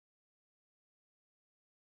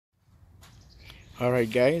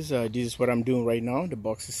Alright guys, this is what I'm doing right now. The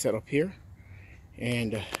box is set up here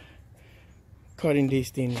and cutting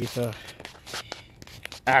this thing with a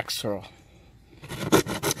axle,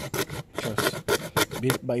 just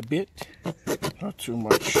bit by bit, not too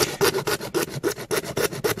much.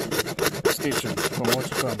 Stay tuned for more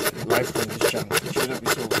to come live from this channel. Should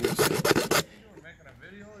be so real. You were making a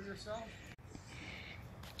video of yourself?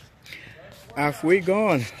 Halfway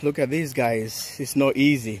gone. Look at these guys. It's not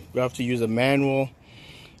easy. We have to use a manual,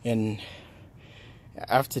 and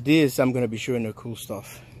after this I'm gonna be showing the cool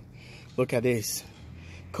stuff. Look at this,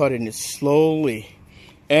 cutting it slowly.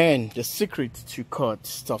 And the secret to cut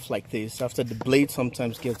stuff like this, after the blade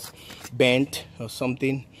sometimes gets bent or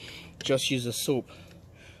something, just use a soap,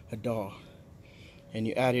 a dowel, and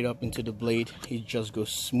you add it up into the blade. It just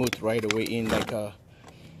goes smooth right away in, like a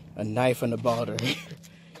knife on the butter.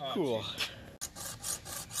 Cool.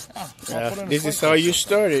 This is how you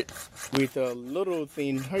start it, with a little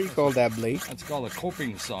thing. How you call that blade? It's called a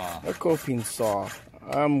coping saw. A coping saw.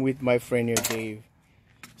 I'm with my friend here, Dave.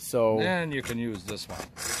 So then you can use this one.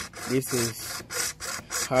 This is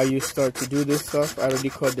how you start to do this stuff. I already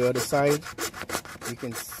cut the other side. You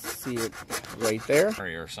can see it right there.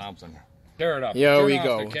 Or something. Tear it up. Here we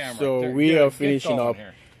go. So we are finishing up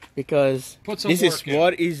because this is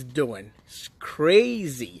what he's doing. It's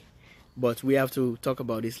crazy. But we have to talk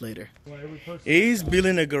about this later. He's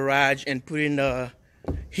building a garage and putting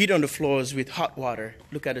heat on the floors with hot water.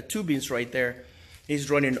 Look at the tubings right there. He's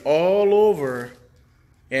running all over,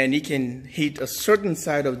 and he can heat a certain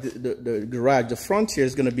side of the garage. The front here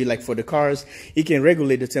is going to be like for the cars. He can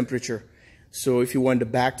regulate the temperature. So if you want the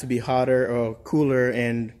back to be hotter or cooler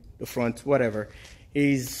and the front, whatever.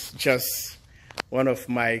 He's just one of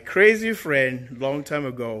my crazy friends long time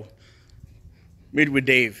ago. Meet with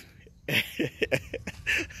Dave.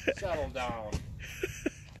 Settle down.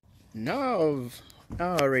 Now I'm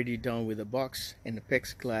already done with the box, and the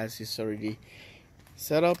Plexiglass is already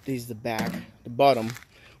set up. This is the back, the bottom,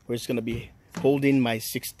 where it's gonna be holding my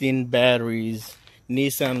 16 batteries,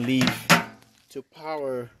 Nissan Leaf, to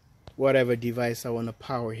power whatever device I want to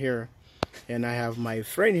power here. And I have my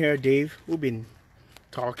friend here, Dave, who've been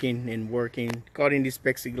talking and working, cutting this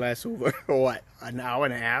Plexiglass over what, an hour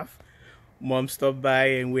and a half. Mom stopped by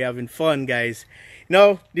and we're having fun, guys. You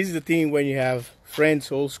know, this is the thing when you have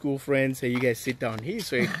friends, old school friends, and you guys sit down here,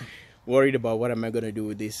 so worried about what am I gonna do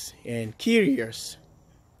with this, and curious.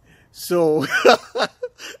 So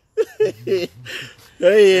there he is.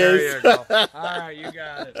 There you go. Alright, you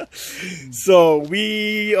got it. So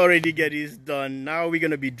we already get this done. Now we're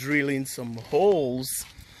gonna be drilling some holes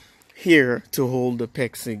here to hold the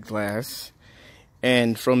Plexiglass,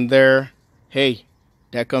 and from there, hey,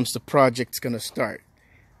 that comes the project's gonna start.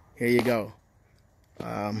 Here you go.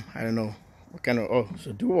 I don't know what kind of, oh, it's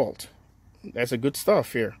a DeWalt. That's a good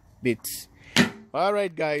stuff here, bits. All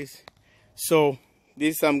right, guys. So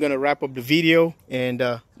this, I'm gonna wrap up the video, and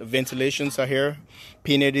the ventilations are here.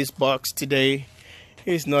 Painted this box today.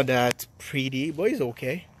 It's not that pretty, but it's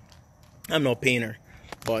okay. I'm no painter,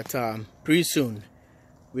 but pretty soon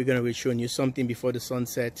we're gonna be showing you something before the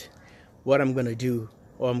sunset. What I'm gonna do,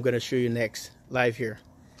 or I'm gonna show you next, live here.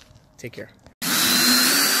 Take care.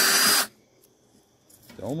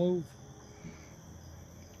 Don't move.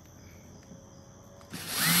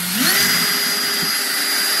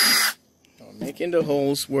 Making the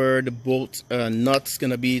holes where the bolt nut's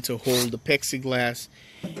gonna be to hold the Plexiglass,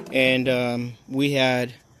 and we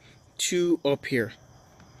had 2 up here,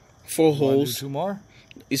 4 holes. Do 2 more?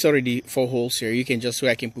 It's already 4 holes here. You can just, so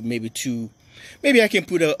I can put maybe 2. Maybe I can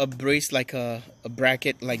put a brace, like a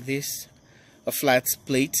bracket like this, a flat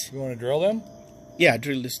plate. You want to drill them? Yeah,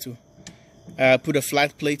 drill this too. Put a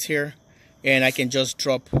flat plate here, and I can just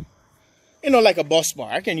drop, you know, like a bus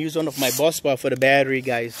bar. I can use one of my bus bar for the battery,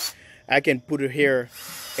 guys. I can put it here,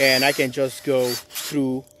 and I can just go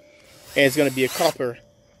through, and it's gonna be a copper.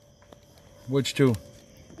 Which 2?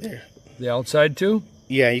 There. The outside 2?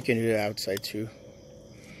 Yeah, you can do the outside too.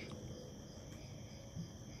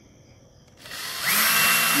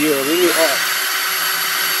 You're really off.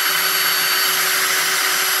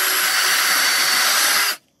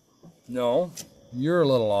 No, you're a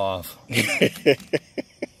little off.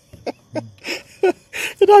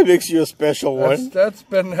 That makes you a special one. That's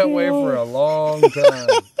been that way for a long time.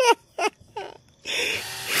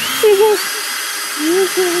 You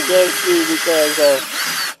can see because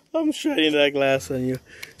I'm shining that glass on you.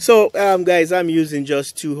 So, guys, I'm using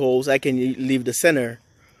just 2 holes. I can leave the center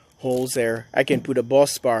holes there. I can put a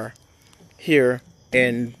bus bar here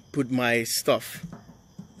and put my stuff.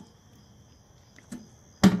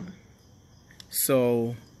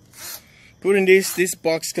 So putting this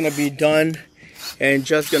box gonna be done, and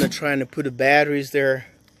just gonna try and put the batteries there.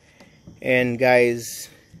 And guys,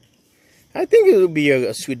 I think it will be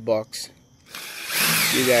a sweet box.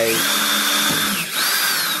 You guys,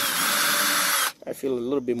 I feel a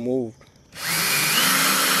little bit moved.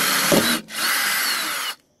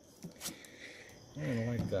 I don't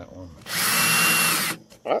like that one.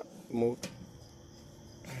 Ah, move.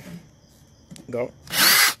 Go.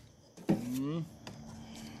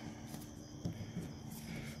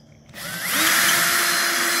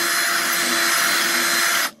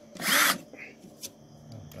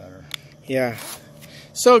 Better. Yeah.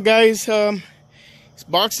 So guys, this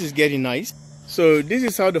box is getting nice. So this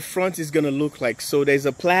is how the front is gonna look like. So there's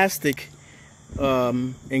a plastic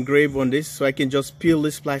engraved on this, so I can just peel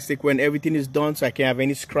this plastic when everything is done, so I can't have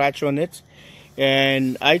any scratch on it.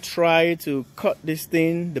 And I tried to cut this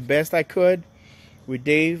thing the best I could with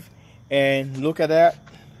Dave, and look at that.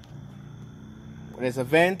 There's a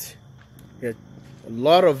vent. There's a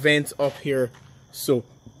lot of vents up here. So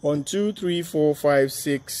 1, 2, 3, 4, 5,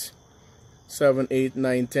 6, 7, 8,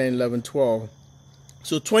 9, 10, 11, 12.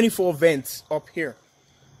 So 24 vents up here.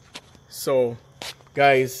 So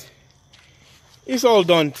guys, it's all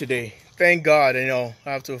done today. Thank God. You know,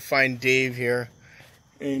 I have to find Dave here.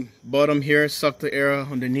 And bottom here, suck the air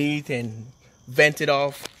underneath and vent it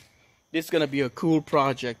off. This is gonna be a cool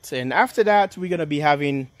project. And after that, we're gonna be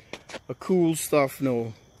having a cool stuff, you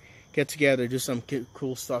know, get together, do some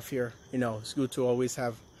cool stuff here. You know, it's good to always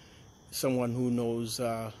have someone who knows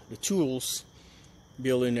the tools,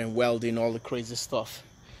 building and welding, all the crazy stuff,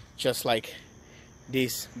 just like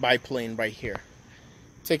this biplane right here.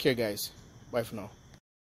 Take care, guys. Bye for now.